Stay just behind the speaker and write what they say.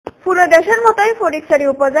পুরো দেশের মতোই ফটিকছড়ি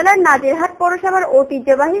উপজেলার নাজিরহাট পৌরসভার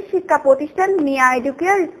ঐতিহ্যবাহী শিক্ষা প্রতিষ্ঠান মিয়া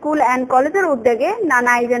এডুকেয়ার স্কুল অ্যান্ড কলেজের উদ্যোগে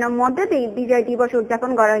নানা আয়োজনের মধ্যে দিয়ে বিজয় দিবস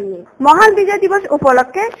উদযাপন করা হয়েছে। মহান বিজয় দিবস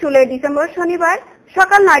উপলক্ষে 16 ডিসেম্বর শনিবার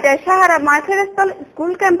সকাল 9টায় সাহারা মার্কেটস্থল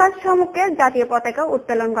স্কুল ক্যাম্পাস সম্মুখে জাতীয় পতাকা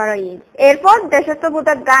উত্তোলন করা হয়েছে। এরপর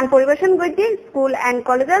দেশাত্মবোধক গান পরিবেশন করছে স্কুল অ্যান্ড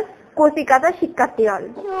কলেজের কচিকাঁচা শিক্ষার্থী দল।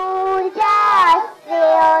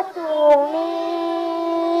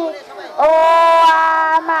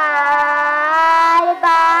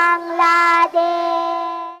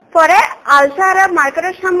 পরে আলসাহারা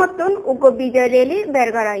মার্কেটের সামর্থন উগ্র বিজয় র্যালি বের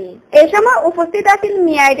করা হয়। এই সময় উপস্থিত আছেন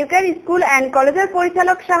মিয়া এডুকেয়ার স্কুল অ্যান্ড কলেজের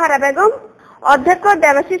পরিচালক সাহারা বেগম, অধ্যক্ষ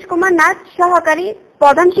দেবাশিস কুমার নাথ, সহকারী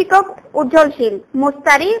প্রধান শিক্ষক উজ্জ্বল শীল,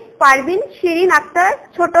 মুস্তারি, পারভিন, শিরিন আক্তার,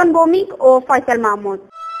 ছোটন ভৌমিক ও ফয়সাল মাহমুদ।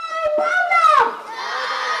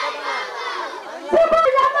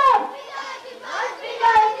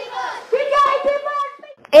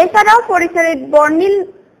 এছাড়াও ফটিকছড়ির বর্ণিল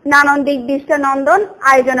নানন্দিক দৃষ্টানন্দন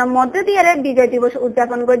আয়োজনের মধ্য দিয়ে বিজয় দিবস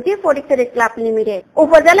উদযাপন করছে ফটিকছড়ি ক্লাব লিমিটেড।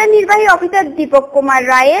 উপজেলা নির্বাহী অফিসার দীপক কুমার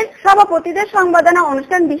রায়ের সভাপতিদের সংবর্ধনা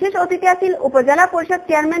অনুষ্ঠান বিশেষ অতিথি আছেন উপজেলা পরিষদ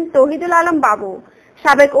চেয়ারম্যান তৌহিদুল আলম বাবু,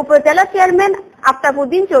 সাবেক উপজেলা চেয়ারম্যান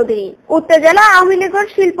আফতাবউদ্দিন চৌধুরী, উত্তর জেলা আওয়ামী লীগের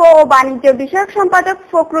শিল্প ও বাণিজ্য বিষয়ক সম্পাদক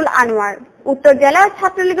ফখরুল আনোয়ার, উত্তর জেলা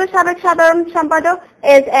ছাত্রলীগের সাবেক সাধারণ সম্পাদক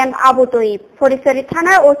এস.এম. আবু তৈব, ফটিকছড়ি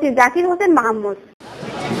থানার ওসি জাকির হোসেন মাহমুদ।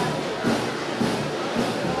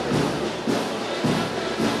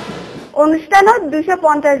 অনুষ্ঠানে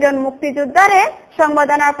 250 জন মুক্তিযোদ্ধারে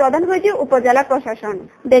সংবর্ধনা প্রদান হয়েছে উপজেলা প্রশাসন।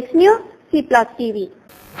 Desk news C+ TV.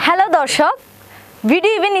 Hello দর্শক,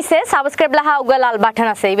 ভিডিও ইভেন নিচে সাবস্ক্রাইব লাহা উগা লাল বাটন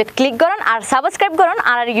আছে, ইবেত ক্লিক করুন আর সাবস্ক্রাইব করুন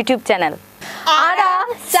আর ইউটিউব চ্যানেল। আরা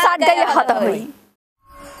সাত গাইলে হতা হই।